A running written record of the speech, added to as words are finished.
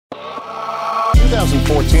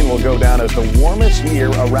2014 will go down as the warmest year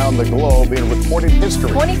around the globe in recorded history.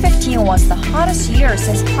 2015 was the hottest year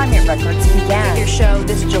since climate records began. Your show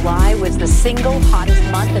this July was the single hottest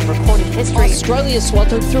month in recorded history. Australia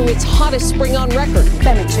sweltered through its hottest spring on record.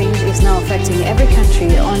 Climate change is now affecting every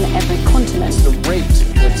country on every continent. The rate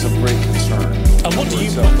that's of great concern. And what do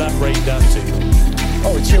you put that rate down to?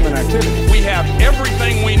 Oh, it's human activity. We have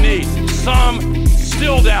everything we need. Some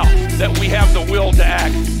still doubt that we have the will to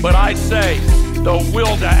act. But I say the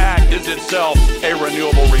will to act is itself a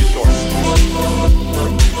renewable resource.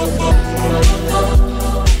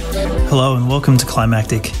 Hello and welcome to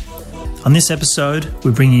Climactic. On this episode,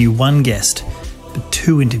 we're bringing you one guest, but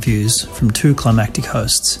two interviews from two climactic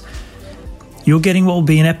hosts. You're getting what will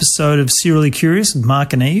be an episode of Serially Curious with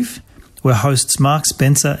Mark and Eve, where hosts Mark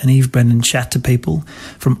Spencer and Eve Brendan chat to people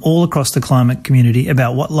from all across the climate community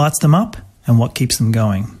about what lights them up and what keeps them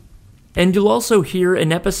going. And you'll also hear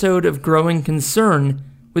an episode of Growing Concern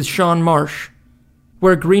with Sean Marsh,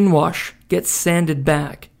 where greenwash gets sanded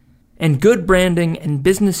back, and good branding and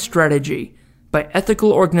business strategy by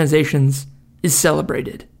ethical organizations is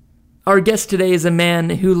celebrated. Our guest today is a man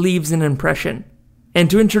who leaves an impression. And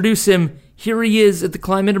to introduce him, here he is at the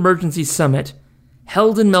Climate Emergency Summit,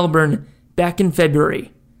 held in Melbourne back in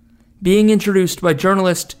February, being introduced by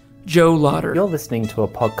journalist Joe Lauder. You're listening to a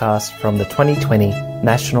podcast from the 2020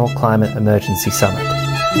 National Climate Emergency Summit.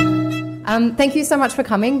 Thank you so much for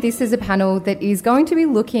coming. This is a panel that is going to be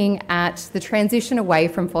looking at the transition away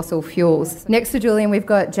from fossil fuels. Next to Julian, we've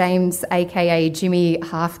got James, aka Jimmy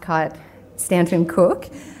Halfcut Stanton Cook.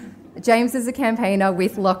 James is a campaigner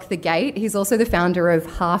with Lock the Gate. He's also the founder of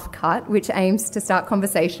Halfcut, which aims to start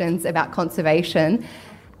conversations about conservation.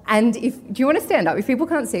 And do you want to stand up? If people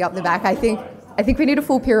can't see up the back, I think we need a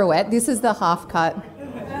full pirouette. This is the Halfcut.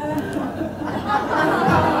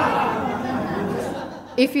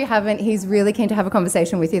 If you haven't, he's really keen to have a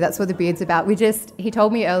conversation with you. That's what the beard's about. He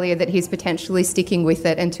told me earlier that he's potentially sticking with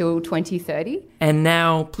it until 2030. And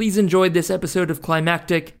now, please enjoy this episode of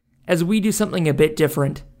Climactic as we do something a bit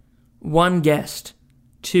different. One guest,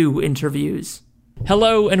 two interviews.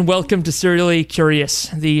 Hello and welcome to Serially Curious,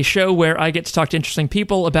 the show where I get to talk to interesting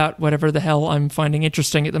people about whatever the hell I'm finding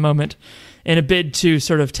interesting at the moment, in a bid to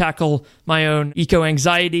sort of tackle my own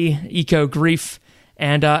eco-anxiety, eco-grief,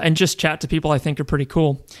 and just chat to people I think are pretty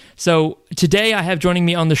cool. So today I have joining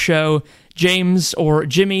me on the show James, or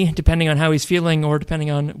Jimmy, depending on how he's feeling or depending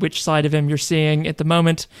on which side of him you're seeing at the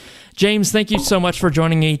moment. James, thank you so much for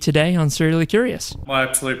joining me today on Serially Curious. My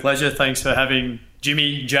absolute pleasure. Thanks for having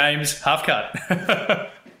James Halfcut.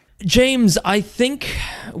 James, I think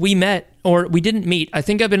we met, or we didn't meet. I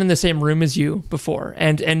think I've been in the same room as you before.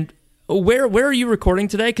 And where are you recording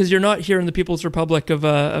today? Because you're not here in the People's Republic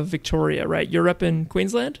of Victoria, right? You're up in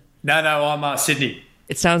Queensland? No, I'm Sydney.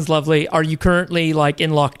 It sounds lovely. Are you currently in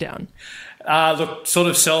lockdown? Look, sort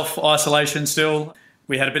of self-isolation still.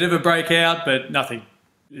 We had a bit of a breakout, but nothing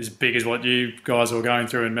as big as what you guys were going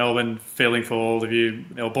through in Melbourne. Feeling for all of you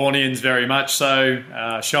Melbournians very much so.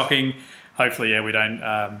 Shocking. Hopefully, we don't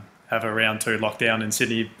have a round 2 lockdown in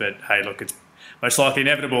Sydney. But hey, look, it's most likely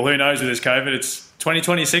inevitable. Who knows with this COVID? It's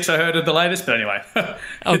 2026, I heard at the latest. But anyway,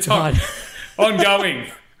 it's ongoing.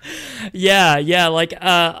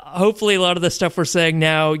 Yeah. Hopefully a lot of the stuff we're saying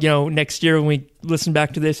now, next year when we listen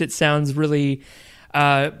back to this, it sounds really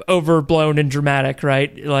overblown and dramatic,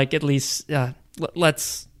 right? Like, at least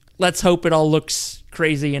let's hope it all looks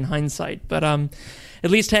crazy in hindsight. But at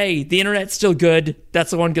least, hey, the internet's still good. That's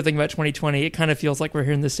the one good thing about 2020. It kind of feels like we're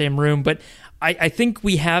here in the same room. But I think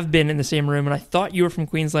we have been in the same room, and I thought you were from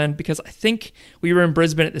Queensland because I think we were in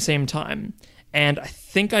Brisbane at the same time. And I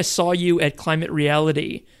think I saw you at Climate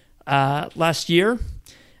Reality last year,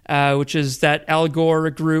 which is that Al Gore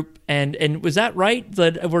group. And was that right?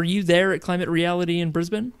 Were you there at Climate Reality in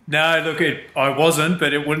Brisbane? No, look, I wasn't,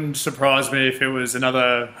 but it wouldn't surprise me if it was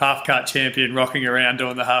another Halfcut champion rocking around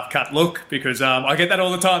doing the Halfcut look, because I get that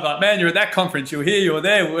all the time. Like, man, you're at that conference, you were here, you were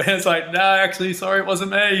there. And it's like, no, actually, sorry, it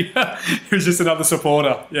wasn't me. It was just another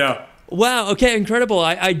supporter, yeah. Wow, okay, incredible.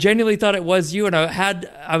 I genuinely thought it was you, and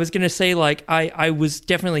I was going to say, I was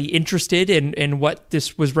definitely interested in what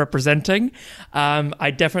this was representing.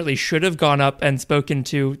 I definitely should have gone up and spoken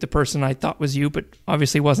to the person I thought was you, but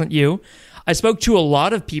obviously wasn't you. I spoke to a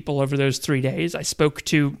lot of people over those 3 days. I spoke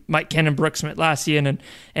to Mike Cannon-Brookes from Atlassian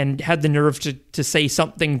and had the nerve to say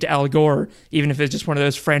something to Al Gore, even if it's just one of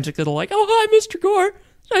those frantic little oh, hi, Mr. Gore.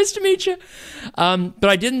 Nice to meet you. But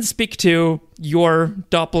I didn't speak to your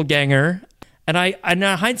doppelganger. And in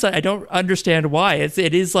hindsight, I don't understand why. It's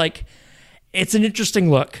an interesting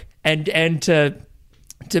look. And to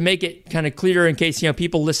to make it kind of clear in case,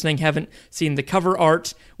 people listening haven't seen the cover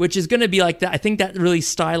art, which is going to be like that. I think that really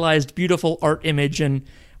stylized, beautiful art image, and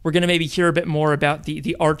we're going to maybe hear a bit more about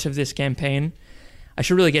the art of this campaign. I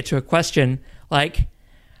should really get to a question. Like,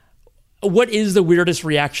 what is the weirdest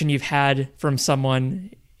reaction you've had from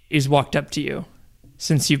someone who's walked up to you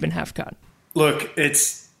since you've been Halfcut? Look,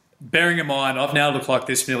 it's bearing in mind, I've now looked like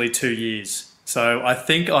this for nearly 2 years. So I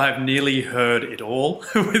think I have nearly heard it all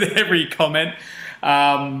with every comment.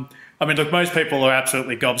 Look, most people are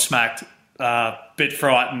absolutely gobsmacked, bit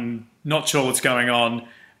frightened, not sure what's going on. If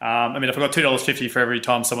I got $2.50 for every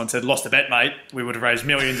time someone said, lost a bet, mate, we would have raised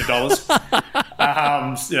millions of dollars.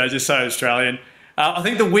 Just so Australian. I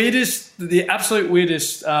think the absolute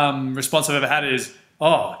weirdest response I've ever had is,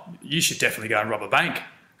 oh, you should definitely go and rob a bank.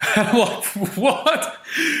 I'm like, what?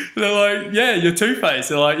 They're like, yeah, you're Two-Face.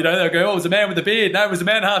 They're like, they'll go, oh, it was a man with a beard. No, it was a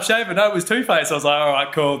man half-shaven. No, it was Two-Face. I was like, all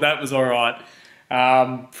right, cool. That was all right.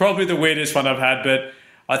 Probably the weirdest one I've had, but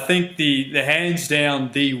I think the hands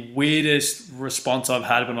down, the weirdest response I've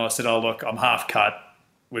had when I said, oh, look, I'm Halfcut.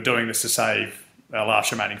 We're doing this to save our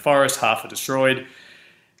last remaining forest. Half are destroyed.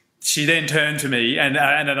 She then turned to me and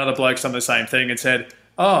another bloke done the same thing and said,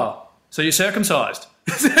 oh, so you're circumcised?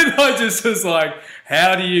 And I just was like,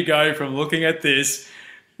 how do you go from looking at this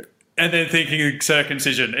and then thinking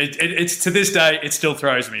circumcision? It's to this day, it still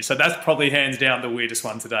throws me. So that's probably hands down the weirdest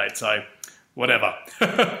one to date. So whatever.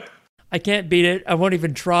 I can't beat it. I won't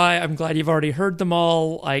even try. I'm glad you've already heard them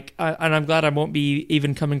all. And I'm glad I won't be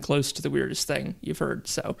even coming close to the weirdest thing you've heard.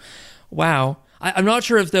 So, wow. I'm not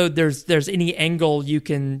sure if though there's any angle you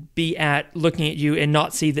can be at looking at you and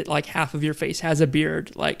not see that like half of your face has a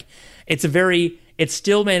beard. Like it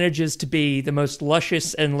still manages to be the most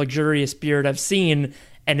luscious and luxurious beard I've seen,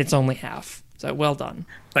 and it's only half. So well done.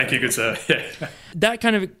 Thank you, good sir. Yeah. That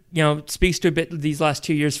kind of speaks to a bit these last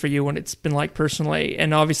 2 years for you, when it's been like personally,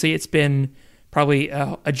 and obviously it's been probably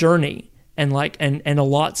a journey and a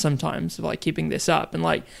lot sometimes of like keeping this up. And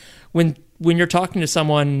like when you're talking to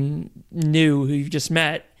someone new who you've just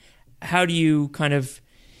met, how do you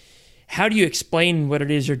explain what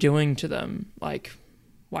it is you're doing to them? Like,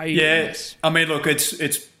 why are you doing this? Look,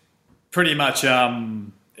 it's pretty much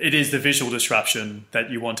it is the visual disruption that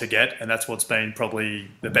you want to get, and that's what's been probably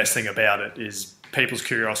the best thing about it is people's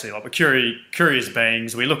curiosity. Like, we're curious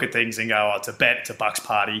beings. We look at things and go, oh, it's a bet, it's a bucks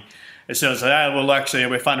party. As soon as actually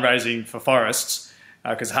we're fundraising for forests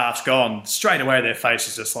because half's gone, straight away their face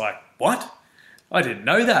is just like, what? I didn't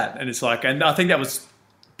know that. And it's like, and I think that was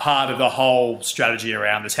part of the whole strategy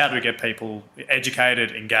around this. How do we get people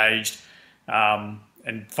educated, engaged, and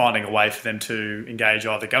finding a way for them to engage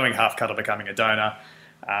either going Halfcut or becoming a donor.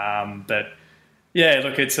 But yeah,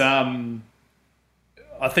 look, it's I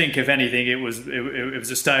think if anything, it was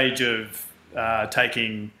a stage of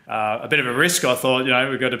taking a bit of a risk. I thought,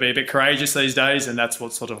 we've got to be a bit courageous these days, and that's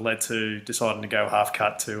what sort of led to deciding to go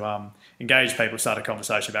Halfcut to engage people, start a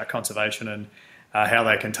conversation about conservation and how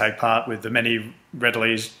they can take part with the many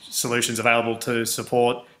readily solutions available to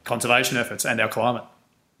support conservation efforts and our climate.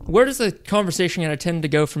 Where does the conversation kind of tend to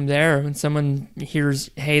go from there when someone hears,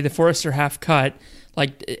 hey, the forests are Halfcut?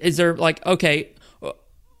 Like, is there like, okay,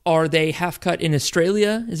 are they Halfcut in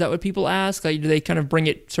Australia? Is that what people ask? Like, do they kind of bring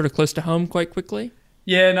it sort of close to home quite quickly?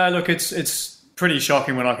 Yeah, no, look, it's pretty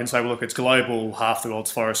shocking when I can say, well, look, it's global, half the world's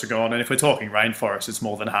forests are gone. And if we're talking rainforests, it's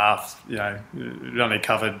more than half. We've only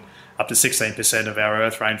covered up to 16% of our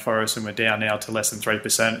Earth rainforests, and we're down now to less than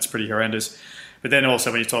 3%. It's pretty horrendous. But then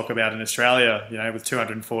also when you talk about in Australia, with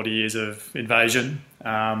 240 years of invasion,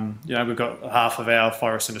 we've got half of our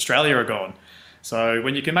forests in Australia are gone. So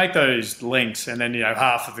when you can make those links, and then,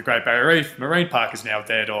 half of the Great Barrier Reef Marine Park is now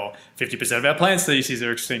dead, or 50% of our plant species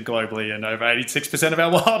are extinct globally, and over 86% of our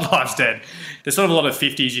wildlife's dead. There's sort of a lot of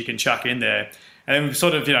 50s you can chuck in there. And then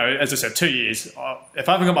sort of, as I said, 2 years, if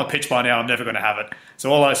I haven't got my pitch by now, I'm never going to have it.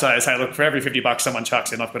 So all I say is, hey, look, for every $50 someone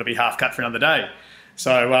chucks in, I've got to be Halfcut for another day.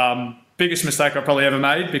 So biggest mistake I've probably ever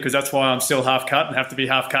made, because that's why I'm still Halfcut and have to be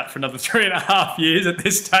Halfcut for another 3.5 years at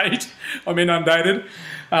this stage. I'm inundated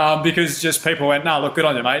because just people went, no, look, good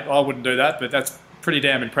on you, mate. I wouldn't do that, but that's pretty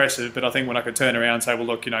damn impressive. But I think when I could turn around and say, well,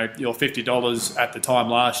 look, your $50 at the time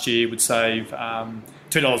last year would save,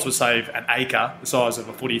 $2 would save an acre, the size of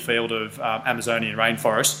a footy field of Amazonian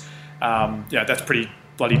rainforest. That's pretty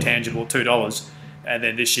bloody tangible, $2. And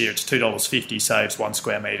then this year it's $2.50 saves 1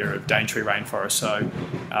 square metre of Daintree rainforest. So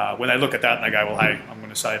when they look at that and they go, well, hey, I'm going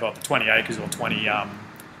to save either 20 acres or 20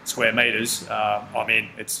 square metres, I'm in.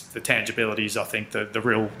 It's the tangibilities, I think, the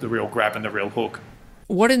real grab and the real hook.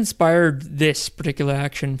 What inspired this particular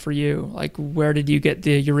action for you? Like, where did you get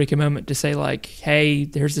the eureka moment to say, like, hey,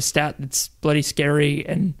 there's a stat that's bloody scary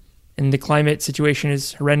and and the climate situation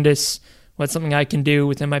is horrendous. What's something I can do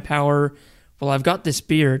within my power? Well, I've got this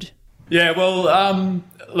beard. Yeah, well,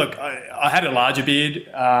 look, I had a larger beard,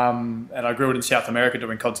 and I grew it in South America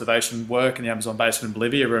doing conservation work in the Amazon basin in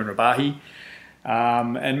Bolivia, in Rabahi,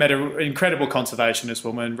 and met an incredible conservationist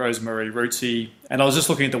woman, Rosemary Rootsey, and I was just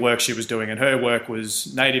looking at the work she was doing, and her work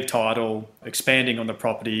was native title, expanding on the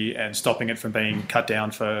property and stopping it from being cut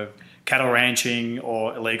down for cattle ranching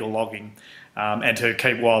or illegal logging, and to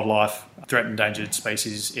keep wildlife, threatened endangered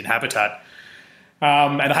species in habitat.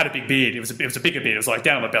 And I had a big beard. It was a bigger beard. It was like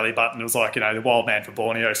down on my belly button. It was like, the wild man from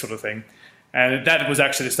Borneo sort of thing. And that was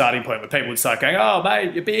actually the starting point where people would start going, oh,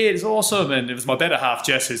 mate, your beard is awesome. And it was my better half,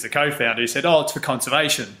 Jess, who's the co-founder, who said, oh, it's for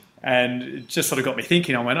conservation. And it just sort of got me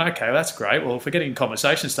thinking. I went, okay, well, that's great. Well, if we're getting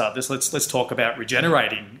conversation started, let's talk about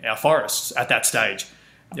regenerating our forests at that stage.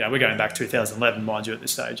 We're going back 2011, mind you, at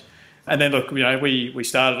this stage. And then, look, we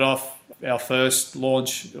started off, our first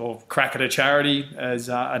launch or crack at a charity as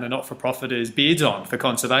and a not-for-profit is Beards On for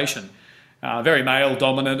conservation. Very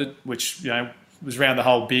male-dominated, which, was around the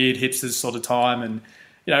whole beard hipsters sort of time. And,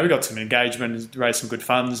 we got some engagement, raised some good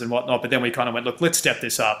funds and whatnot. But then we kind of went, look, let's step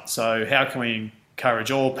this up. So how can we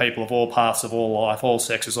encourage all people of all paths of all life, all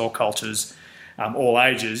sexes, all cultures, all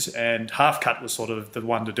ages? And Halfcut was sort of the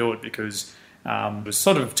one to do it because it was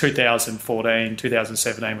sort of 2014,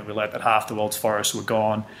 2017 when we learned that half the world's forests were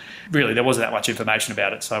gone. Really, there wasn't that much information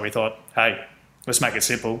about it. So we thought, hey, let's make it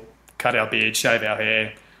simple. Cut our beard, shave our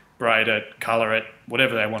hair, braid it, colour it,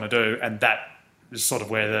 whatever they want to do. And that is sort of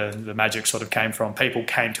where the magic sort of came from. People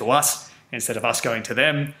came to us instead of us going to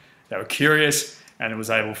them. They were curious and it was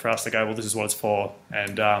able for us to go, well, this is what it's for.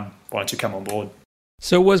 And why don't you come on board?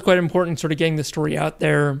 So it was quite important sort of getting the story out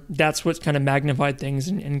there. That's what kind of magnified things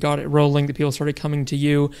and got it rolling, that people started coming to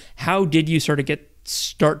you. How did you sort of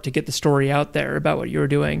start to get the story out there about what you were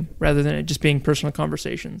doing rather than it just being personal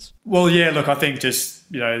conversations? Well, yeah, look, I think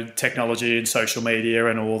just, technology and social media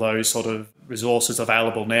and all those sort of resources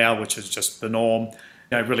available now, which is just the norm,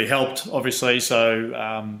 really helped, obviously. So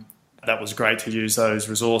that was great to use those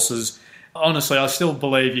resources. Honestly, I still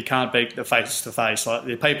believe you can't beat the face-to-face. Like,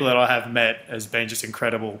 the people that I have met has been just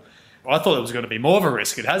incredible. I thought it was going to be more of a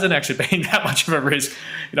risk. It hasn't actually been that much of a risk.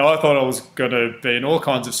 I thought I was going to be in all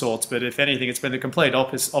kinds of sorts, but if anything, it's been the complete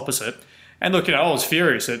opposite. And look, I was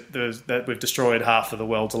furious that we've destroyed half of the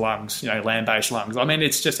world's lungs, land-based lungs. I mean,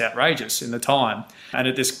 it's just outrageous in the time. And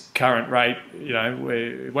at this current rate,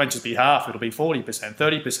 it won't just be half, it'll be 40%,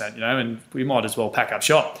 30%, and we might as well pack up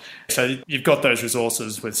shop. So you've got those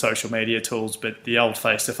resources with social media tools, but the old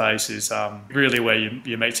face-to-face is really where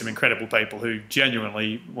you meet some incredible people who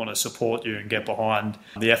genuinely want to support you and get behind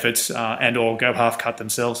the efforts and or go half-cut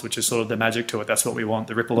themselves, which is sort of the magic to it. That's what we want,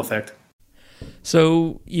 the ripple effect.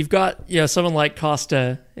 So you've got, someone like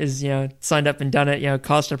Costa is, signed up and done it.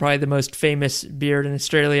 Costa, probably the most famous beard in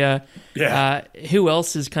Australia. Yeah. Who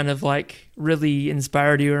else has kind of like really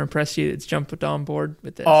inspired you or impressed you that's jumped on board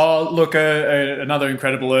with this? Oh, look, another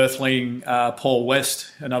incredible earthling, Paul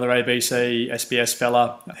West, another ABC, SBS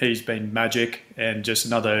fella. He's been magic and just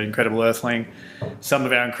another incredible earthling. Some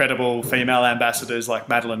of our incredible female ambassadors like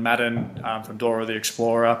Madeline Madden from Dora the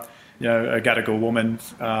Explorer. A Gadigal woman,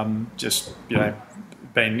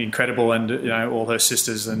 been incredible, and all her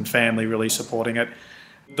sisters and family really supporting it.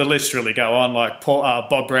 The list really go on. Like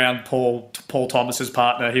Bob Brown, Paul Thomas's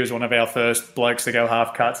partner, he was one of our first blokes to go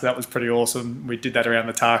half cut, so that was pretty awesome. We did that around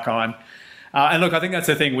the Tarkine. And look, I think that's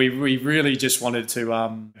the thing. We really just wanted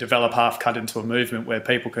to develop half cut into a movement where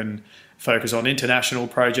people can focus on international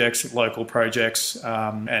projects, local projects,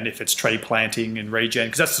 and if it's tree planting and regen,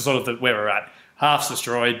 because that's sort of where we're at. Half's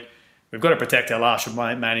destroyed. We've got to protect our large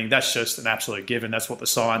remaining. That's just an absolute given. That's what the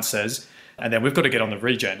science says. And then we've got to get on the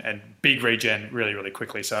regen, and big regen really, really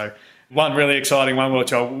quickly. So one really exciting one,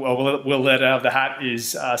 which I will let out of the hat,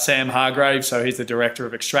 is Sam Hargrave. So he's the director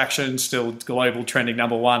of Extraction, still global trending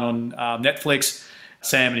 #1 on Netflix.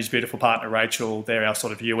 Sam and his beautiful partner, Rachel, they're our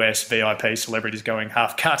sort of US VIP celebrities going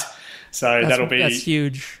half cut. So that's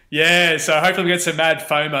huge. Yeah, so hopefully we get some mad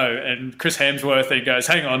FOMO, and Chris Hemsworth then goes,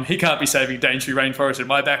 hang on, he can't be saving Daintree rainforest in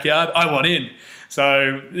my backyard. I want in.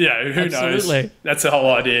 So, who Absolutely. knows? That's the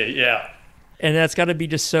whole idea, yeah. And that's got to be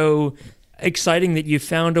just so exciting that you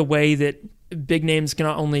found a way that big names can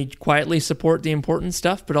not only quietly support the important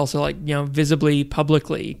stuff, but also visibly,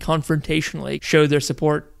 publicly, confrontationally show their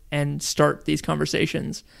support and start these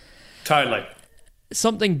conversations. Totally.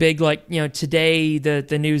 Something big like, today,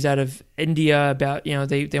 the news out of India about,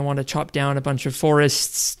 they want to chop down a bunch of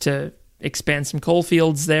forests to expand some coal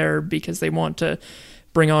fields there because they want to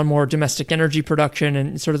bring on more domestic energy production,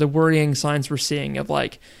 and sort of the worrying signs we're seeing of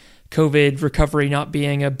like COVID recovery not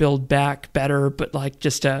being a build back better, but like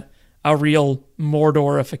just a a real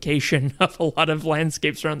Mordorification of a lot of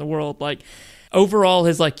landscapes around the world. Like, overall,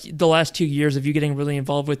 has like the last 2 years of you getting really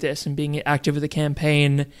involved with this and being active with the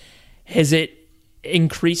campaign, has it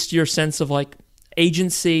increased your sense of like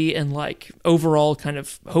agency and like overall kind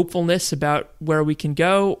of hopefulness about where we can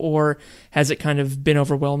go, or has it kind of been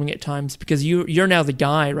overwhelming at times? Because you're now the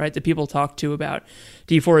guy, right, that people talk to about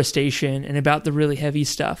deforestation and about the really heavy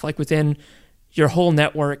stuff. Like within your whole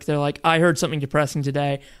network, they're like, I heard something depressing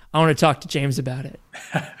today, I want to talk to James about it.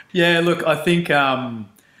 Yeah, look, I think I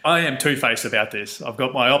am two-faced about this. I've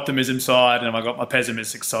got my optimism side and I've got my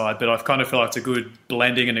pessimistic side, but I kind of feel like it's a good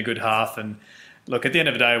blending and a good half. And look, at the end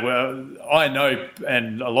of the day, I know,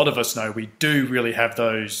 and a lot of us know, we do really have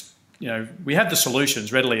those, we have the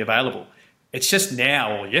solutions readily available. It's just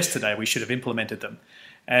now or yesterday we should have implemented them.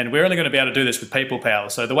 And we're only going to be able to do this with people power.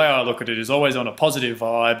 So the way I look at it is always on a positive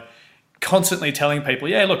vibe, constantly telling people,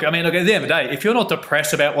 yeah, look, at the end of the day, if you're not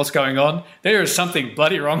depressed about what's going on, there is something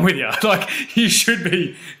bloody wrong with you. Like, you should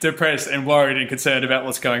be depressed and worried and concerned about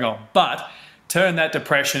what's going on. But turn that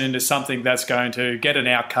depression into something that's going to get an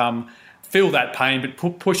outcome, feel that pain,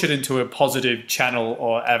 but push it into a positive channel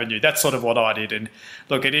or avenue. That's sort of what I did. And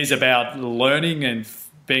look, it is about learning and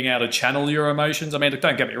being able to channel your emotions. I mean, look,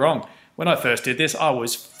 don't get me wrong. When I first did this, I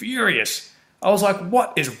was furious. I was like,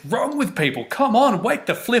 what is wrong with people? Come on, wake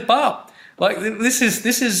the flip up. Like, this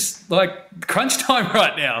is like crunch time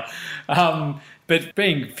right now. But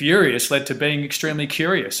being furious led to being extremely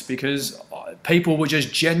curious, because people were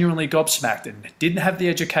just genuinely gobsmacked and didn't have the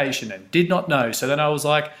education and did not know. So then I was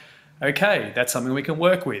like, okay, that's something we can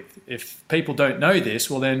work with. If people don't know this,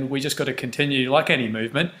 well, then we just got to continue, like any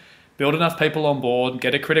movement, build enough people on board,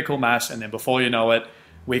 get a critical mass, and then before you know it,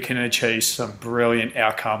 we can achieve some brilliant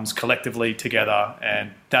outcomes collectively together.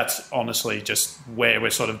 And that's honestly just where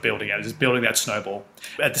we're sort of building at, is building that snowball.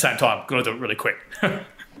 At the same time, got to do it really quick.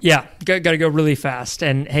 Yeah, got to go really fast.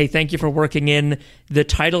 And hey, thank you for working in the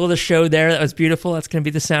title of the show there. That was beautiful. That's going to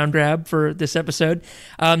be the sound grab for this episode.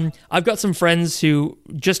 I've got some friends who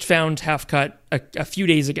just found Halfcut a few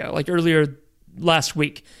days ago, like earlier last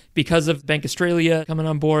week, because of Bank Australia coming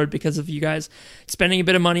on board, because of you guys spending a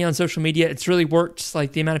bit of money on social media. It's really worked.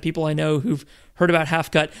 Like, the amount of people I know who've heard about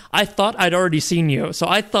Halfcut. I thought I'd already seen you, so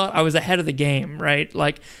I thought I was ahead of the game, right?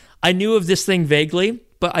 Like, I knew of this thing vaguely,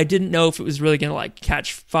 but I didn't know if it was really going to like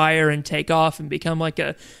catch fire and take off and become like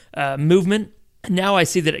a movement. Now I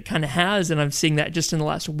see that it kind of has, and I'm seeing that just in the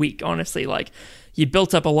last week, honestly. Like, you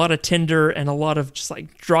built up a lot of tinder and a lot of just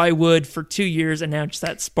like dry wood for 2 years, and now just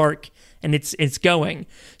that spark, and it's going.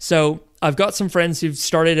 So I've got some friends who've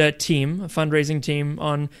started a team, a fundraising team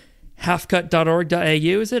on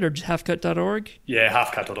halfcut.org.au, is it? Or just halfcut.org? Yeah,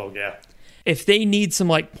 halfcut.org, yeah. If they need some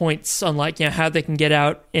like points on like, how they can get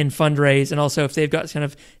out and fundraise, and also if they've got kind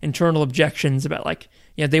of internal objections about like,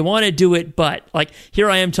 they want to do it, but like, here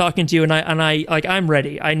I am talking to you, and I like, I'm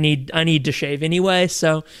ready. I need to shave anyway,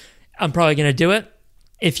 so I'm probably going to do it.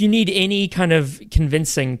 If you need any kind of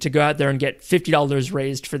convincing to go out there and get $50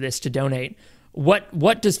 raised for this to donate,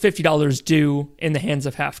 what does $50 do in the hands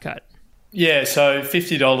of Halfcut? Yeah, so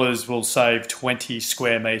 $50 will save 20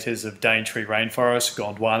 square metres of Daintree rainforest,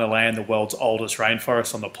 Gondwana land, the world's oldest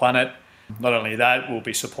rainforest on the planet. Not only that, we'll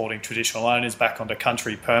be supporting traditional owners back onto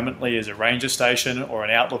country permanently as a ranger station or an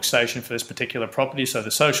outlook station for this particular property. So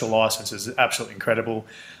the social licence is absolutely incredible.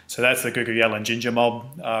 So that's the Gugu and Ginger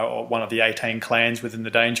Mob, one of the 18 clans within the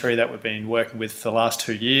Daintree that we've been working with for the last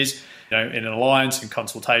 2 years, in an alliance and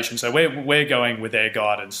consultation. So we're going with their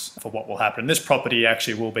guidance for what will happen. This property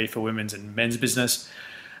actually will be for women's and men's business,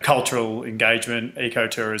 cultural engagement,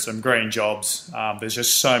 ecotourism, green jobs. There's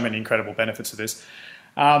just so many incredible benefits of this.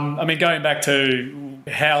 Going back to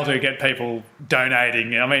how to get people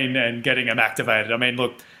donating, and getting them activated.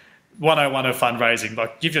 Look, 101 of fundraising,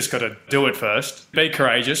 like, you've just got to do it first. Be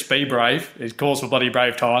courageous, be brave. It calls for bloody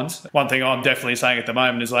brave times. One thing I'm definitely saying at the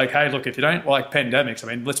moment is like, hey, look, if you don't like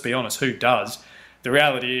pandemics, let's be honest, who does? The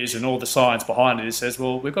reality is, and all the science behind it says,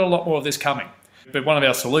 well, we've got a lot more of this coming. But one of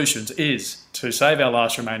our solutions is to save our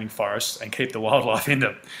last remaining forests and keep the wildlife in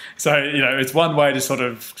them. So, it's one way to sort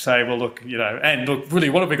of say, well, look, and look, really,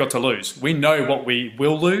 what have we got to lose? We know what we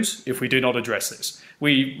will lose if we do not address this.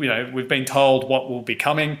 We've been told what will be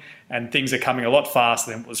coming, and things are coming a lot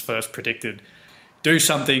faster than was first predicted. Do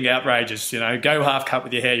something outrageous, go half cut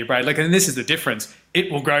with your hair, your braid. Like, and this is the difference.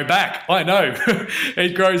 It will grow back. I know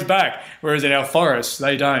it grows back. Whereas in our forests,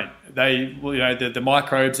 they don't. They, the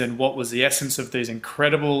microbes and what was the essence of these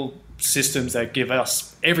incredible systems that give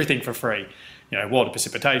us everything for free, water,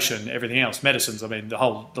 precipitation, everything else, medicines.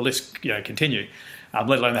 The list, continue,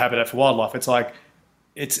 let alone the habitat for wildlife. It's like,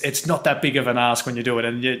 it's not that big of an ask when you do it.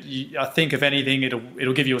 And I think if anything,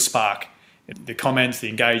 it'll give you a spark. The comments, the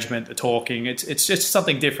engagement, the talking, it's just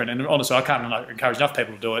something different. And honestly, I can't encourage enough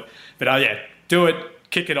people to do it. But do it,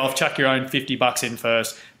 kick it off, chuck your own $50 in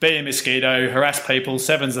first, be a mosquito, harass people,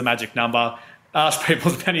 7's the magic number, ask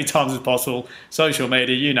people as many times as possible, social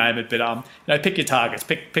media, you name it. But pick your targets,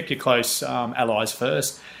 pick your close allies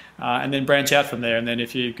first, and then branch out from there. And then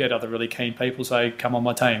if you get other really keen people, say, come on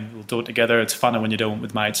my team, we'll do it together. It's funner when you're doing it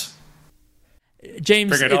with mates.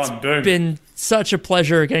 James, it's been such a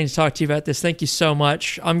pleasure getting to talk to you about this. Thank you so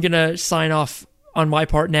much. I'm going to sign off on my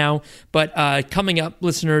part now, but coming up,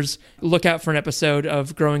 listeners, look out for an episode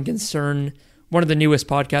of Growing Concern, one of the newest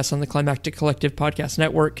podcasts on the Climactic Collective Podcast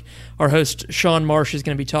Network. Our host, Sean Marsh, is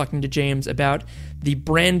going to be talking to James about the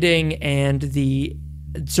branding and the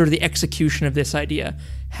sort of the execution of this idea,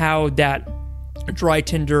 how that dry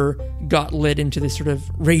tinder got lit into this sort of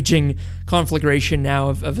raging conflagration now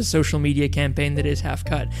of a social media campaign that is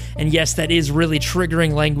Halfcut. And yes, that is really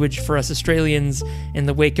triggering language for us Australians in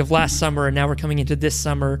the wake of last summer, and now we're coming into this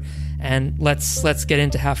summer. And let's get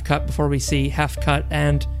into Halfcut before we see Halfcut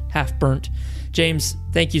and Half Burnt. James,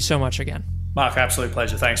 thank you so much again. Mark, absolute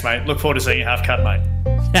pleasure. Thanks, mate. Look forward to seeing you Halfcut, mate.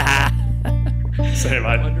 See you,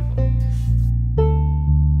 mate. Wonderful.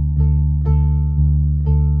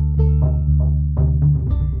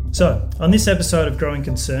 So, on this episode of Growing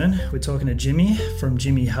Concern, we're talking to Jimmy from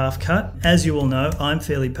Jimmy Halfcut. As you all know, I'm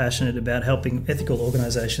fairly passionate about helping ethical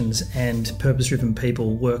organisations and purpose-driven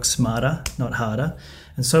people work smarter, not harder.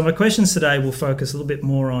 And so my questions today will focus a little bit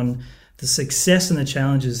more on the success and the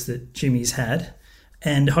challenges that Jimmy's had.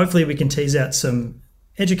 And hopefully we can tease out some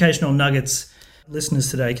educational nuggets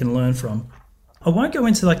listeners today can learn from. I won't go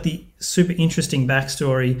into the super interesting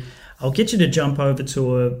backstory. I'll get you to jump over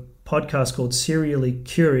to a podcast called Serially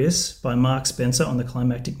Curious by Mark Spencer on the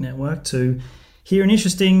Climactic Network to hear an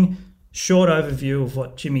interesting short overview of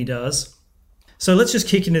what Jimmy does. So let's just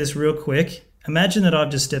kick into this real quick. Imagine that I've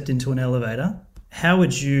just stepped into an elevator. How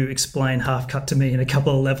would you explain Halfcut to me in a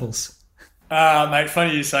couple of levels? Mate,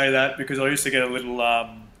 funny you say that, because I used to get a little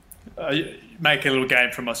make a little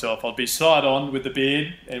game for myself. I'd be side on with the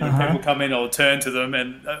beard, and when people come in, I'll turn to them,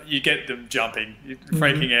 and you get them jumping,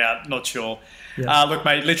 freaking out, not sure. Yeah. Look,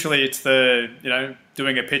 mate, literally it's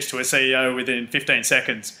doing a pitch to a CEO within 15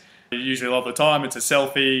 seconds. Usually a lot of the time it's a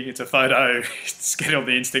selfie, it's a photo, it's getting on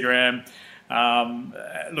the Instagram.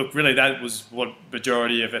 Look, really that was what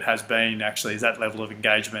majority of it has been, actually, is that level of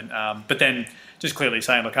engagement. But then just clearly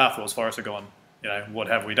saying, look, Halfworld's Forest are gone. What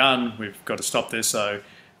have we done? We've got to stop this. So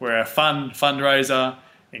we're a fundraiser,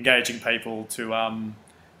 engaging people to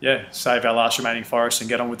save our last remaining forests and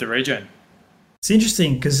get on with the regen. It's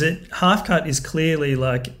interesting because Halfcut is clearly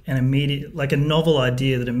like a novel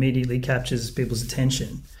idea that immediately captures people's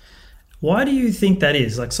attention. Why do you think that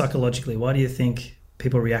is? Like psychologically, why do you think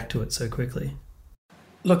people react to it so quickly?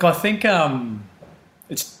 Look, I think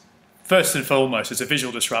it's first and foremost, it's a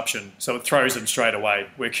visual disruption, so it throws them straight away.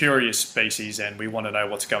 We're curious species and we want to know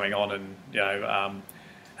what's going on and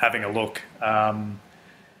having a look.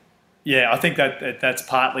 I think that's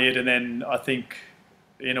partly it, and then I think,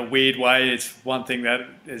 in a weird way, it's one thing that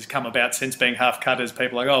has come about since being Halfcut is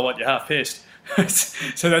people are like, oh, what, you're half pissed?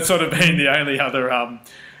 So that's sort of been the only other,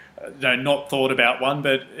 not thought about one,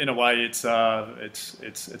 but in a way it's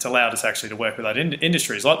allowed us actually to work with other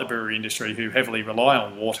industries, like the brewery industry, who heavily rely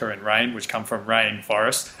on water and rain, which come from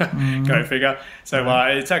rainforest, go figure. So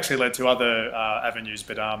it's actually led to other avenues,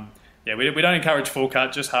 but we don't encourage full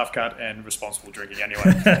cut, just Halfcut and responsible drinking anyway.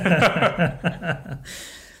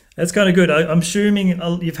 That's kind of good. I'm assuming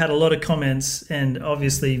you've had a lot of comments, and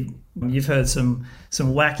obviously you've heard some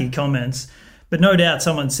wacky comments, but no doubt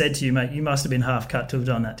someone said to you, mate, you must have been Halfcut to have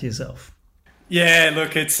done that to yourself. Yeah,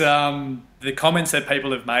 look, it's the comments that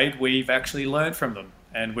people have made, we've actually learned from them,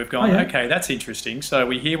 and we've gone, okay, that's interesting. So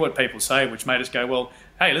we hear what people say, which made us go, well,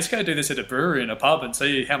 hey, let's go do this at a brewery in a pub and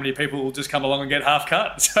see how many people will just come along and get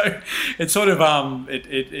Halfcut. So it's sort of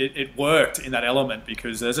it worked in that element,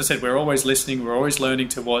 because, as I said, we're always listening, we're always learning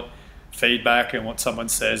to what feedback and what someone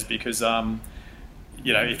says, because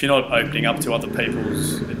if you're not opening up to other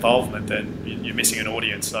people's involvement, then you're missing an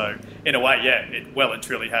audience. So in a way, it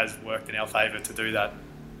truly has worked in our favour to do that.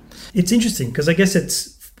 It's interesting because I guess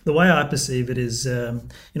it's the way I perceive it is,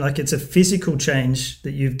 it's a physical change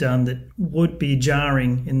that you've done that would be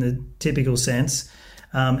jarring in the typical sense.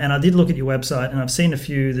 And I did look at your website, and I've seen a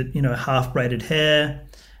few that, half braided hair.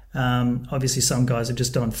 Obviously, some guys have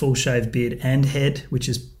just done full shaved beard and head, which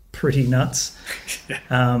is pretty nuts.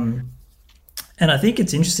 And I think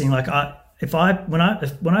it's interesting. Like when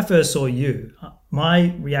I first saw you,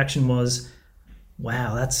 my reaction was,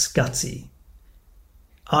 wow, that's gutsy.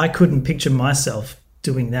 I couldn't picture myself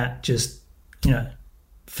doing that just,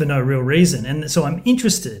 for no real reason. And so I'm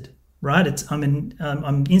interested, right?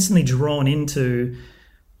 I'm instantly drawn into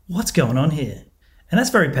what's going on here. And that's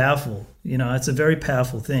very powerful. It's a very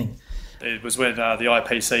powerful thing. It was when the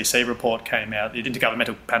IPCC report came out, the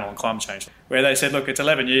Intergovernmental Panel on Climate Change, where they said, look, it's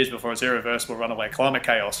 11 years before it's irreversible runaway climate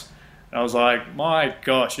chaos. And I was like, my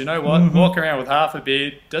gosh, you know what? Walking around with half a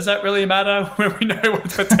beard, does that really matter when we know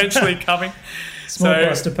what's potentially coming? Small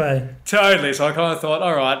price to pay. Totally. So I kind of thought,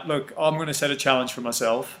 all right, look, I'm going to set a challenge for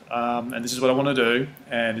myself, and this is what I want to do,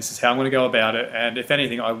 and this is how I'm going to go about it. And if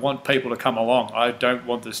anything, I want people to come along. I don't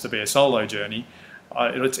want this to be a solo journey.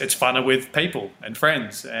 It's funner with people and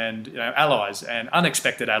friends and allies and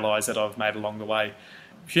unexpected allies that I've made along the way.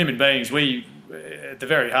 Human beings, we, at the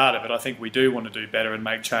very heart of it, I think we do want to do better and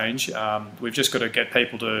make change. We've just got to get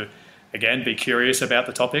people to, again, be curious about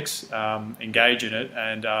the topics, engage in it,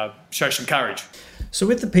 and show some courage. So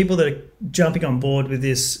with the people that are jumping on board with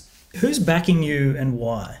this, who's backing you and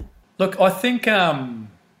why? Look, I think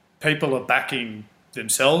people are backing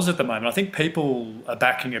themselves at the moment. I think people are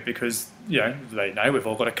backing it because, they know we've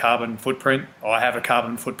all got a carbon footprint. I have a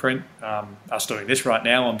carbon footprint. Us doing this right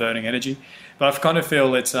now, I'm burning energy. But I kind of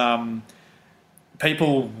feel it's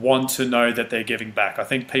people want to know that they're giving back. I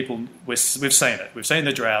think people, we've seen it. We've seen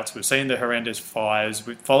the droughts. We've seen the horrendous fires,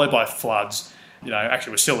 followed by floods.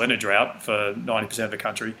 Actually, we're still in a drought for 90% of the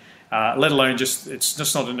country, let alone it's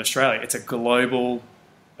just not in Australia. It's a global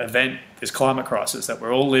event, this climate crisis that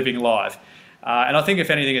we're all living live. And I think,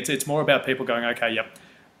 if anything, it's more about people going, okay, yep,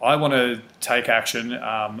 I want to take action.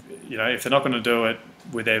 If they're not going to do it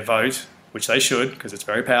with their vote, which they should, because it's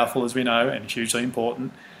very powerful, as we know, and hugely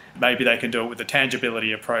important, maybe they can do it with a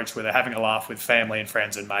tangibility approach where they're having a laugh with family and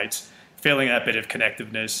friends and mates, feeling that bit of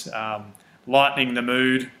connectiveness, lightening the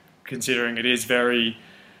mood, considering it is very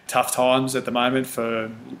tough times at the moment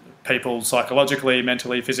for people psychologically,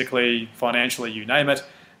 mentally, physically, financially, you name it.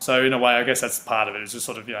 So in a way, I guess that's part of it. It's just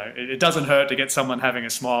sort of, it doesn't hurt to get someone having a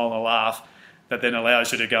smile and a laugh that then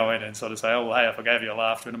allows you to go in and sort of say, oh, well, hey, if I gave you a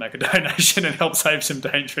laugh, we're going to make a donation and help save some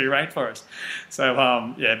Daintree rainforest. So,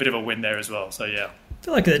 a bit of a win there as well. So, yeah. I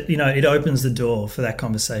feel like that, it opens the door for that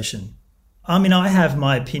conversation. I mean, I have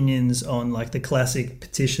my opinions on like the classic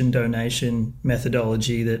petition donation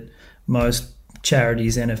methodology that most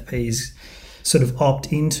charities, NFPs sort of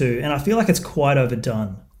opt into. And I feel like it's quite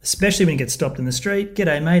overdone, especially when you get stopped in the street.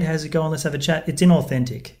 G'day, mate, how's it going? Let's have a chat. It's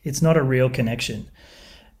inauthentic. It's not a real connection.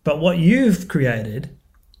 But what you've created,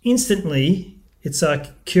 instantly, it's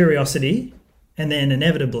like curiosity and then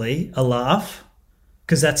inevitably a laugh,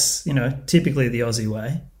 because that's, typically the Aussie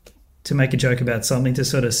way, to make a joke about something, to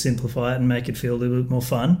sort of simplify it and make it feel a little bit more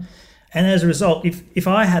fun. And as a result, if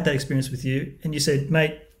I had that experience with you and you said,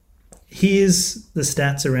 mate, here's the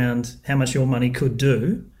stats around how much your money could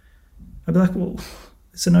do, I'd be like, well,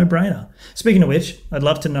 it's a no-brainer. Speaking of which, I'd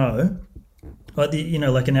love to know,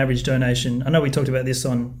 like an average donation. I know we talked about this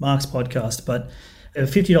on Mark's podcast, but a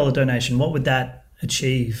 $50 donation, what would that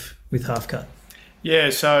achieve with Halfcut?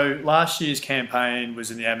 Yeah, so last year's campaign was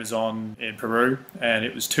in the Amazon in Peru, and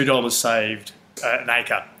it was $2 saved an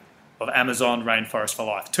acre of Amazon rainforest for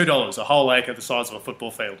life. $2, a whole acre the size of a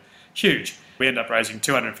football field. Huge. We ended up raising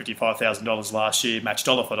 $255,000 last year, matched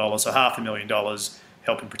dollar for dollar, so $500,000,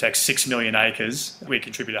 helping protect 6 million acres. We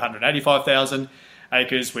contributed 185,000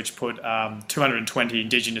 acres, which put 220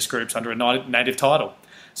 Indigenous groups under a native title.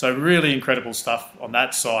 So really incredible stuff on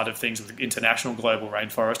that side of things with the international global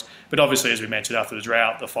rainforest. But obviously, as we mentioned, after the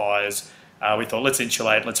drought, the fires, we thought, let's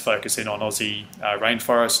insulate, let's focus in on Aussie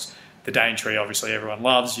rainforest. The Daintree, obviously, everyone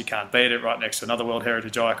loves. You can't beat it, right next to another World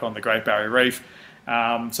Heritage icon, the Great Barrier Reef. The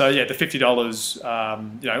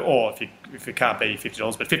 $50, or if it can't be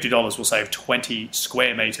 $50, but $50 will save 20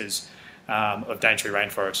 square metres of Daintree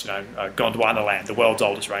rainforest, Gondwana land, the world's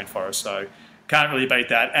oldest rainforest. So can't really beat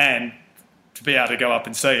that. And to be able to go up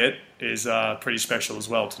and see it is pretty special as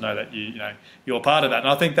well, to know that you're part of that. And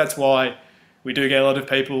I think that's why we do get a lot of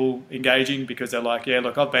people engaging, because they're like, yeah,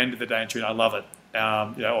 look, I've been to the Daintree and I love it.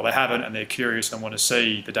 Or they haven't and they're curious and want to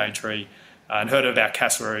see the Daintree and heard about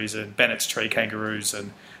cassowaries and Bennett's tree kangaroos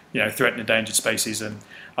and threatened endangered species. And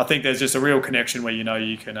I think there's just a real connection where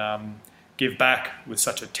you can give back with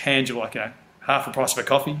such a tangible, half the price of a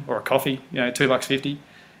coffee, or a coffee, $2.50.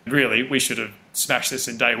 Really, we should have smashed this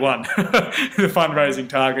in day one, the fundraising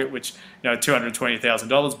target, which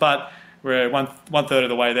 $220,000. But we're one third of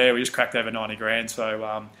the way there. We just cracked over 90 grand,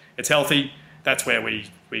 so it's healthy. That's where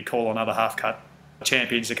we call on other Halfcut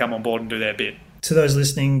champions to come on board and do their bit. To those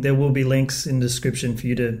listening, there will be links in the description for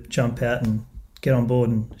you to jump out and get on board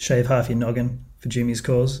and shave half your noggin for Jimmy's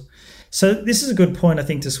cause. So this is a good point, I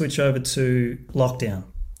think, to switch over to lockdown.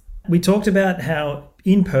 We talked about how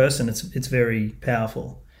in person it's very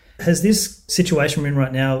powerful. Has this situation we're in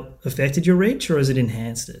right now affected your reach, or has it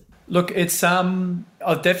enhanced it? Look, it's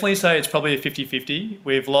I'll definitely say it's probably a 50-50.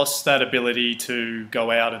 We've lost that ability to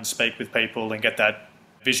go out and speak with people and get that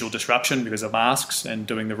visual disruption because of masks and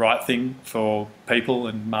doing the right thing for people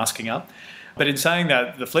and masking up. But in saying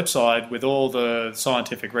that, the flip side, with all the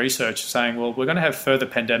scientific research saying, well, we're going to have further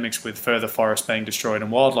pandemics with further forests being destroyed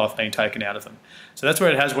and wildlife being taken out of them. So that's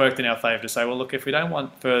where it has worked in our favour to say, well, look, if we don't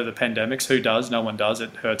want further pandemics, who does? No one does. It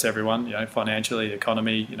hurts everyone, financially, the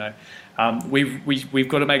economy, we've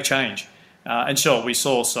got to make change. And sure, we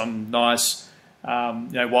saw some nice,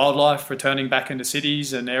 wildlife returning back into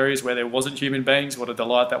cities and areas where there wasn't human beings. What a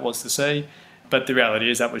delight that was to see. But the reality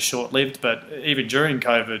is that was short-lived. But even during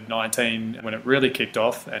COVID-19, when it really kicked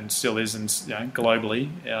off, and still is, globally,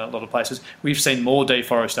 a lot of places, we've seen more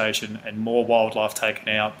deforestation and more wildlife taken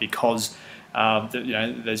out because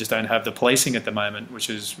they just don't have the policing at the moment, which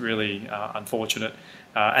is really unfortunate.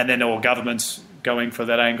 And then all governments going for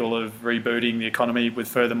that angle of rebooting the economy with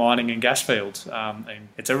further mining and gas fields. And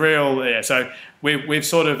it's a real, so we've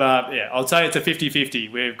sort of, I'll say it's a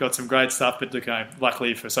 50-50. We've got some great stuff, but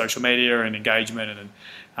luckily for social media and engagement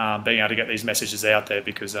and being able to get these messages out there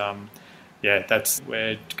because,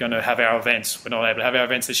 we're going to have our events. We're not able to have our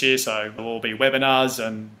events this year, so there'll all be webinars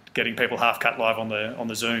and getting people Halfcut live on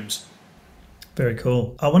the Zooms. Very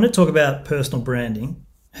cool. I want to talk about personal branding.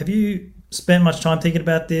 Have you spent much time thinking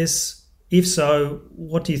about this? If so,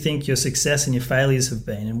 what do you think your success and your failures have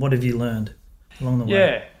been, and what have you learned along the way?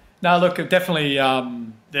 Yeah. No, look, definitely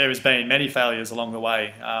there has been many failures along the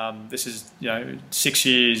way. This is, 6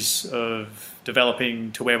 years of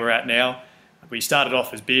developing to where we're at now. We started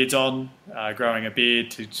off as Beards On, growing a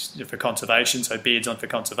beard for conservation. So Beards On for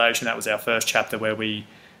conservation, that was our first chapter where we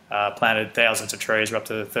planted thousands of trees. We're up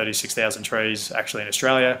to 36,000 trees actually in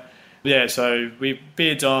Australia. Yeah, so we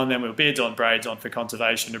Beards On, then we were Beards On, Braids On for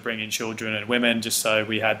conservation to bring in children and women, just so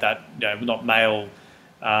we had that, not male,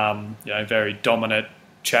 very dominant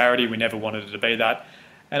charity. We never wanted it to be that.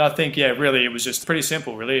 And I think, really, it was just pretty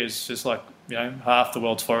simple, really. It's just like, half the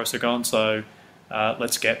world's forests are gone, so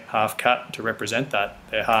let's get Halfcut to represent that.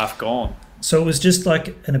 They're half gone. So it was just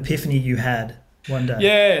like an epiphany you had one day?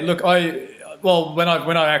 Yeah, look, when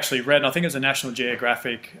I actually read, and I think it was a National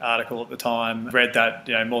Geographic article at the time, read that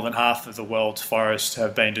more than half of the world's forests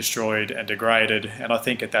have been destroyed and degraded, and I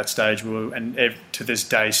think at that stage to this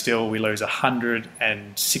day still we lose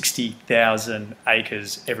 160,000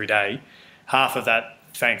 acres every day. Half of that,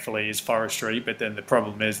 thankfully, is forestry, but then the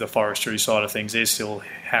problem is the forestry side of things is still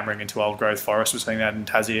hammering into old growth forests. We're seeing that in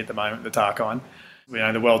Tassie at the moment, the Tarkine.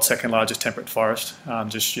 The world's second largest temperate forest. It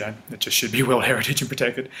just should be World Heritage and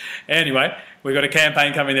protected. Anyway, we've got a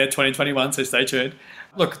campaign coming there 2021, so stay tuned.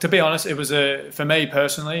 Look, to be honest, it was for me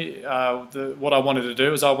personally, what I wanted to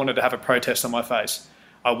do is I wanted to have a protest on my face.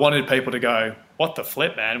 I wanted people to go, what the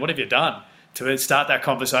flip, man? What have you done? To start that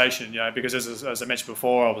conversation, because as I mentioned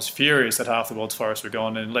before, I was furious that half the world's forests were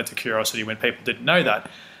gone and led to curiosity when people didn't know that.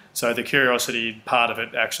 So the curiosity part of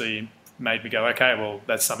it actually made me go, okay, well,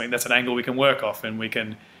 that's an angle we can work off, and we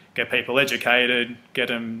can get people educated, get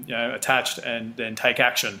them attached, and then take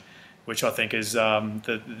action, which I think is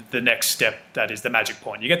the next step. That is the magic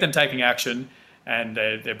point. You get them taking action, and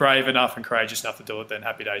they're brave enough and courageous enough to do it, then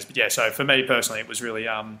happy days. But so for me personally, it was really,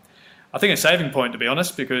 I think, a saving point, to be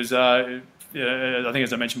honest, because I think,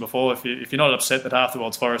 as I mentioned before, if you're not upset that half the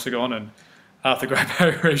world's forests are gone and half the Great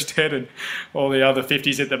Barrier Reef's dead and all the other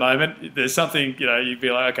 50s at the moment, there's something, you'd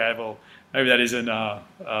be like, okay, well, maybe that isn't,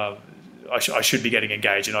 I should be getting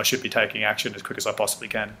engaged and I should be taking action as quick as I possibly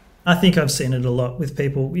can. I think I've seen it a lot with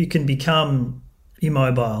people. You can become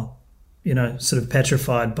immobile, sort of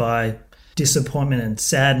petrified by disappointment and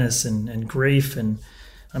sadness and grief. And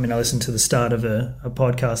I mean, I listened to the start of a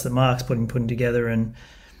podcast that Mark's putting together, and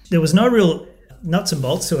there was no real nuts and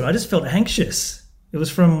bolts to it. I just felt anxious. It was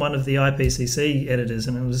from one of the IPCC editors,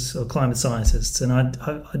 and it was climate scientists, and I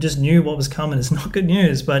just knew what was coming. It's not good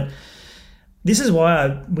news, but this is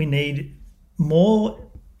why we need more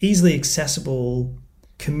easily accessible,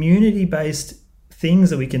 community-based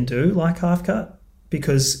things that we can do, like Halfcut,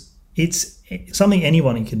 because it's something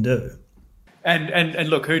anyone can do. And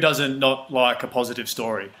look, who doesn't not like a positive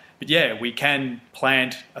story? But we can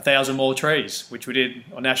plant 1,000 more trees, which we did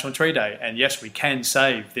on National Tree Day. And yes, we can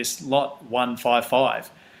save this lot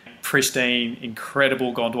 155, pristine,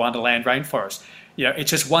 incredible Gondwana rainforest.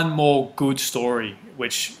 It's just one more good story,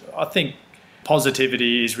 which I think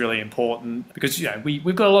positivity is really important, because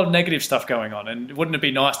we've got a lot of negative stuff going on, and wouldn't it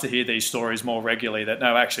be nice to hear these stories more regularly, that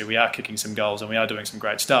no, actually we are kicking some goals and we are doing some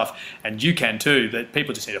great stuff, and you can too, that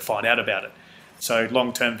people just need to find out about it. So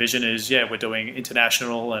long-term vision is, we're doing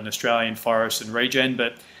international and Australian forest and regen,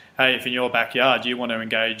 but hey, if in your backyard you want to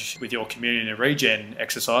engage with your community in a regen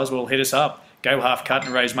exercise, well, hit us up. Go Halfcut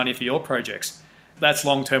and raise money for your projects. That's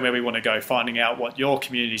long-term where we want to go, finding out what your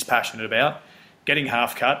community is passionate about, getting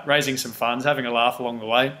Halfcut, raising some funds, having a laugh along the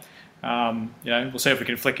way. We'll see if we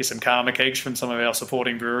can flick you some karma kegs from some of our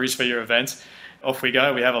supporting breweries for your events. Off we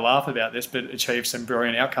go. We have a laugh about this, but achieve some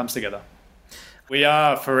brilliant outcomes together. We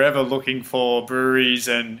are forever looking for breweries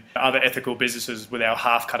and other ethical businesses with our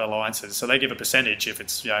Halfcut alliances. So they give a percentage if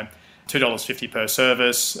it's $2.50 per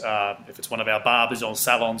service. If it's one of our barbers or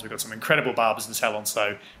salons, we've got some incredible barbers and salons.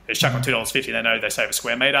 So they chuck on $2.50, they know they save a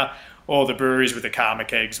square metre. Or the breweries with the karma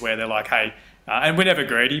kegs where they're like, hey, and we're never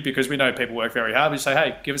greedy because we know people work very hard. We say,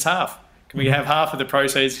 hey, give us half. Can we have half of the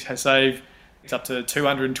proceeds save? It's up to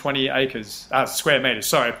 220 square metres.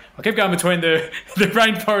 Sorry, I keep going between the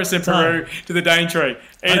rainforest in Peru to the Daintree.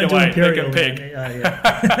 Either way, they can pick.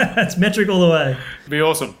 It's metric all the way. It'd be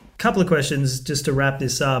awesome. Couple of questions just to wrap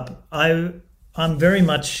this up. I'm very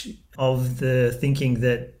much of the thinking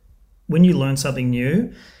that when you learn something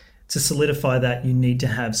new, to solidify that, you need to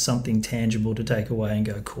have something tangible to take away and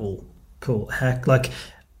go, cool, hack. Like,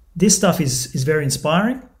 this stuff is very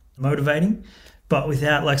inspiring, motivating, but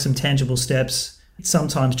without like some tangible steps, it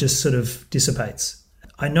sometimes just sort of dissipates.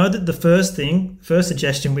 I know that the first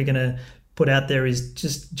suggestion we're going to put out there is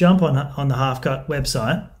just jump on the Halfcut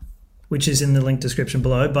website, which is in the link description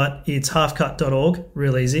below, but it's halfcut.org,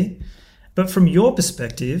 real easy. But from your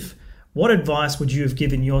perspective, what advice would you have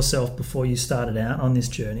given yourself before you started out on this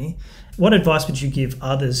journey? What advice would you give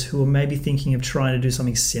others who are maybe thinking of trying to do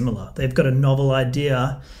something similar? They've got a novel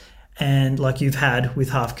idea, and like you've had with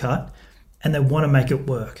Halfcut, and they want to make it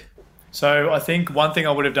work. So I think one thing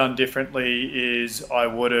I would have done differently is I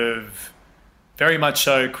would have very much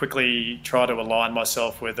so quickly tried to align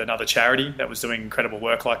myself with another charity that was doing incredible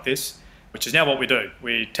work like this, which is now what we do.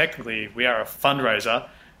 We are a fundraiser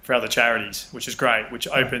for other charities, which is great, which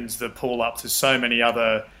opens the pool up to so many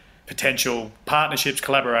other potential partnerships,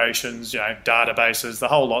 collaborations, databases, the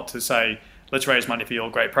whole lot to say, let's raise money for your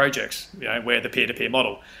great projects. We're the peer-to-peer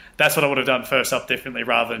model. That's what I would have done first up differently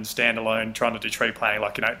rather than stand alone trying to do tree planting.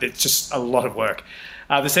 It's just a lot of work.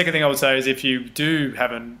 The second thing I would say is if you do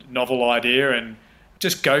have a novel idea, and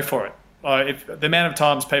just go for it. If the amount of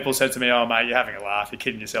times people said to me, oh, mate, you're having a laugh, you're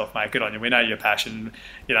kidding yourself, mate, good on you, we know your passion,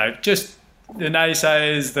 just the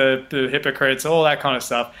naysayers, the hypocrites, all that kind of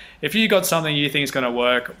stuff. If you got something you think is going to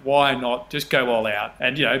work, why not just go all out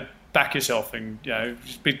and, back yourself and,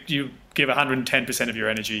 you give 110% of your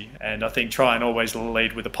energy. And I think try and always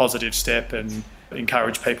lead with a positive step and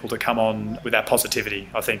encourage people to come on with that positivity.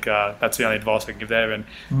 I think that's the only advice I can give there. And,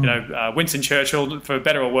 Winston Churchill, for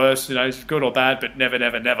better or worse, good or bad, but never,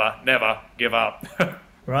 never, never, never give up.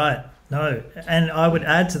 Right. No. And I would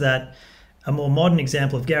add to that a more modern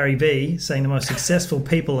example of Gary Vee saying the most successful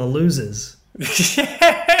people are losers.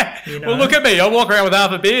 Well, look at me. I walk around with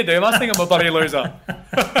half a beard, dude. I think I'm a bloody loser.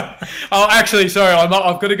 Oh, actually, sorry. I've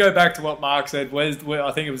got to go back to what Mark said.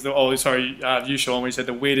 I think it was you, Sean, we said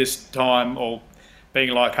the weirdest time or being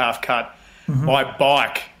like Halfcut. Mm-hmm. My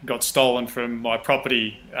bike got stolen from my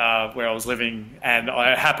property where I was living, and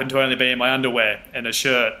I happened to only be in my underwear and a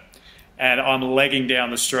shirt, and I'm legging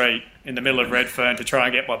down the street in the middle of Redfern to try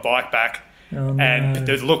and get my bike back. Oh, no. And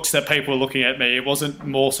the looks that people were looking at me, it wasn't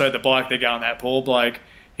more so the bike. They're going, that poor bloke,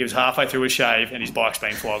 he was halfway through his shave and his bike's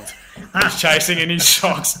been flogged. He's chasing in his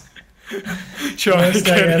socks, trying to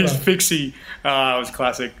get his fixie. It was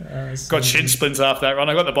classic. Got shin splints after that run.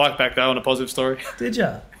 I got the bike back though on a positive story. Did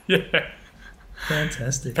you? Yeah.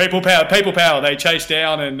 Fantastic. People power. They chased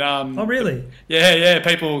down and... oh, really? Yeah.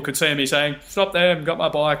 People could see me saying, stop there, I've got my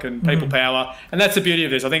bike, and people power. And that's the beauty of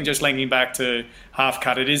this. I think just linking back to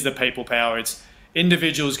Halfcut, it is the people power. It's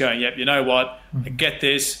individuals going, yep, you know what, I get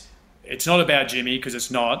this. It's not about Jimmy, because it's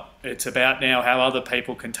not. It's about now how other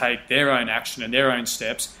people can take their own action and their own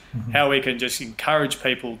steps, how we can just encourage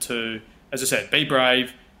people to, as I said, be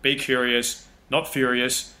brave, be curious, not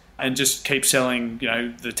furious, and just keep selling,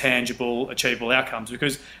 the tangible, achievable outcomes.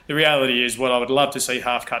 Because the reality is what I would love to see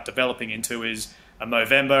Halfcut developing into is a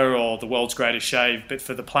Movember or the world's greatest shave, but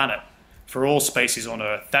for the planet, for all species on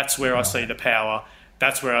Earth. That's where I see the power.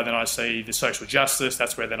 That's where then I see the social justice.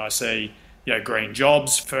 That's where then I see, green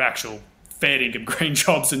jobs for actual fair income green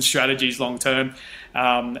jobs and strategies long term.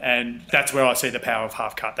 And that's where I see the power of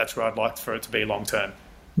Halfcut. That's where I'd like for it to be long term.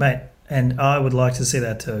 Mate, and I would like to see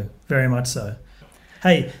that too. Very much so.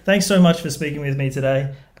 Hey, thanks so much for speaking with me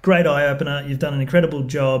today. Great eye-opener. You've done an incredible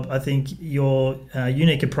job. I think your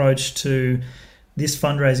unique approach to this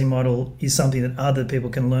fundraising model is something that other people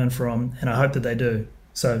can learn from, and I hope that they do.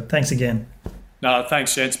 So thanks again. No,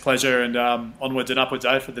 thanks, gents. Pleasure, and onwards and upwards,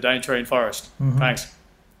 for the Daintree Forest. Mm-hmm. Thanks.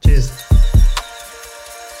 Cheers.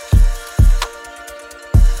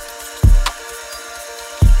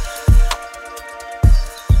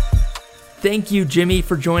 Thank you, Jimmy,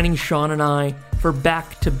 for joining Sean and I for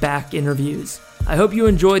back-to-back interviews. I hope you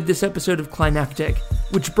enjoyed this episode of Climactic,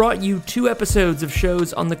 which brought you 2 episodes of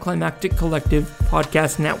shows on the Climactic Collective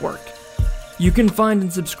podcast network. You can find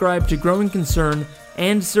and subscribe to Growing Concern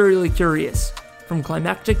and Serially Curious from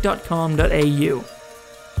climactic.com.au,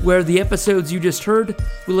 where the episodes you just heard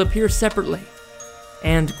will appear separately,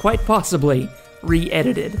 and quite possibly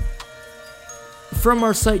re-edited. From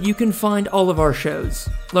our site, you can find all of our shows,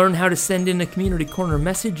 learn how to send in a Community Corner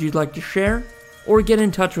message you'd like to share, or get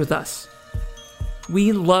in touch with us.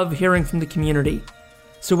 We love hearing from the community,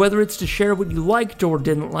 so whether it's to share what you liked or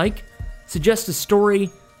didn't like, suggest a story,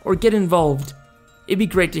 or get involved, it'd be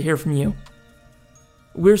great to hear from you.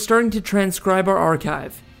 We're starting to transcribe our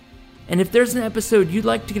archive, and if there's an episode you'd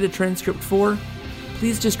like to get a transcript for,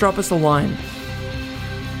 please just drop us a line.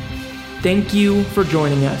 Thank you for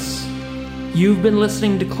joining us. You've been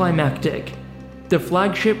listening to Climactic, the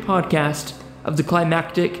flagship podcast of the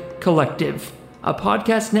Climactic Collective, a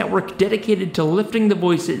podcast network dedicated to lifting the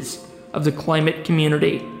voices of the climate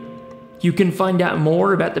community. You can find out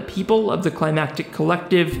more about the people of the Climactic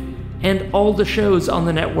Collective and all the shows on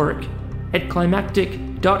the network at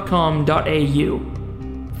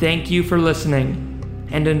climactic.com.au. Thank you for listening,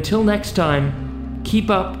 and until next time, keep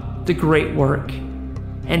up the great work,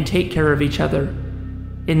 and take care of each other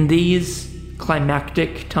in these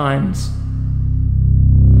climactic times.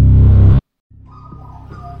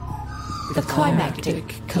 The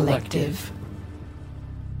Climactic Collective.